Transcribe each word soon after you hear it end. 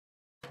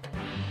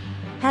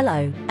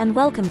Hello, and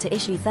welcome to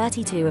issue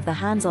 32 of the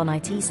Hands-on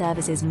IT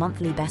Services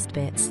Monthly Best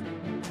Bits.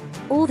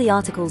 All the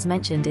articles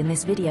mentioned in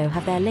this video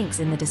have their links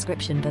in the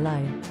description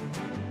below.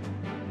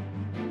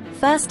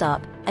 First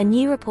up, a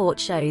new report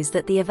shows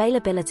that the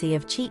availability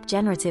of cheap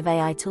generative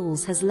AI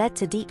tools has led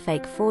to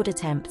deepfake fraud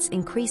attempts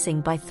increasing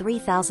by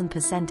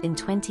 3,000% in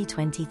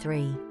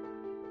 2023.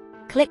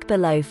 Click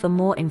below for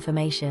more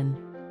information.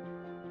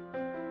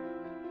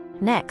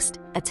 Next,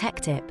 a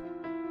tech tip.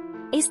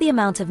 Is the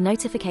amount of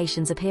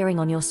notifications appearing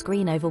on your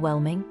screen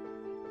overwhelming?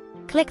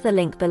 Click the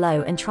link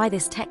below and try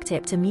this tech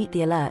tip to mute the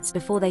alerts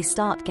before they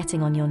start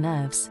getting on your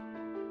nerves.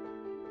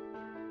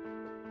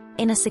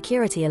 In a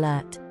security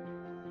alert,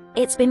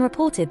 it's been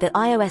reported that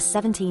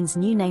iOS 17's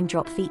new name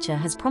drop feature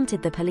has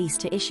prompted the police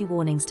to issue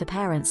warnings to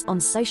parents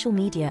on social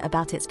media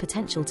about its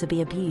potential to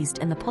be abused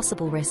and the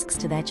possible risks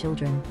to their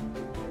children.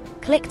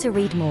 Click to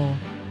read more.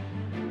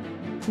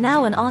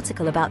 Now an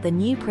article about the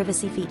new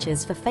privacy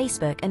features for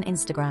Facebook and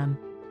Instagram.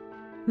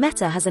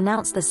 Meta has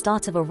announced the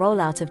start of a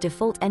rollout of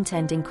default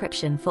end-to-end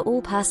encryption for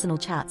all personal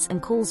chats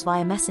and calls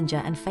via Messenger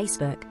and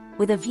Facebook,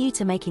 with a view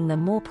to making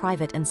them more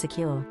private and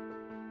secure.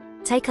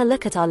 Take a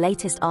look at our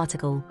latest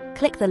article,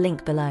 click the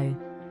link below.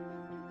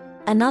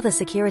 Another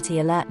security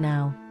alert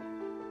now.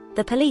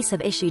 The police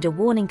have issued a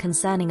warning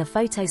concerning a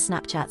photo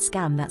Snapchat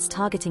scam that's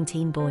targeting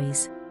teen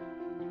boys.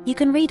 You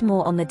can read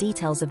more on the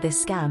details of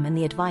this scam and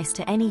the advice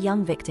to any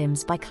young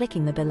victims by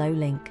clicking the below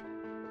link.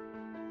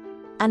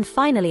 And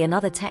finally,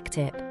 another tech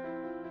tip.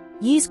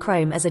 Use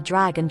Chrome as a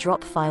drag and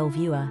drop file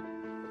viewer.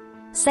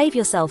 Save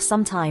yourself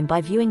some time by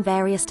viewing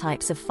various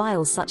types of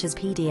files such as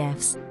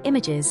PDFs,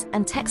 images,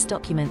 and text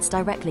documents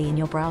directly in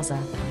your browser.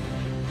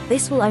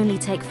 This will only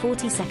take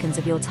 40 seconds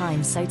of your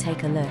time, so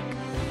take a look.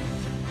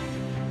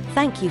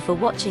 Thank you for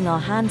watching our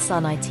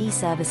Hands-on IT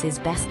Services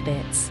Best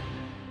Bits.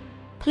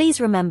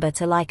 Please remember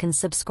to like and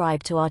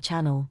subscribe to our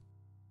channel.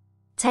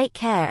 Take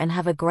care and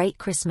have a great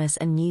Christmas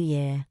and New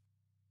Year.